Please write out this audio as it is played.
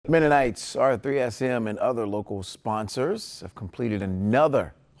Mennonites, R3SM, and other local sponsors have completed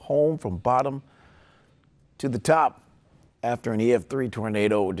another home from bottom to the top. After an EF3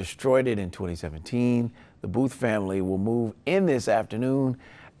 tornado destroyed it in 2017, the Booth family will move in this afternoon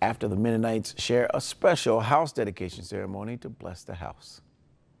after the Mennonites share a special house dedication ceremony to bless the house.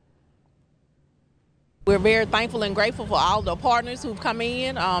 We're very thankful and grateful for all the partners who've come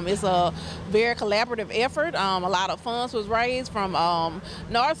in. It's a very collaborative effort. A lot of funds was raised from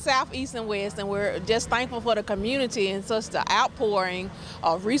north, south, east, and west, and we're just thankful for the community and such the outpouring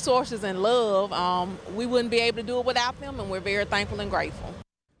of resources and love. We wouldn't be able to do it without them, and we're very thankful and grateful.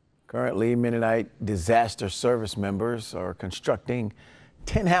 Currently, Mennonite disaster service members are constructing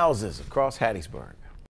 10 houses across Hattiesburg.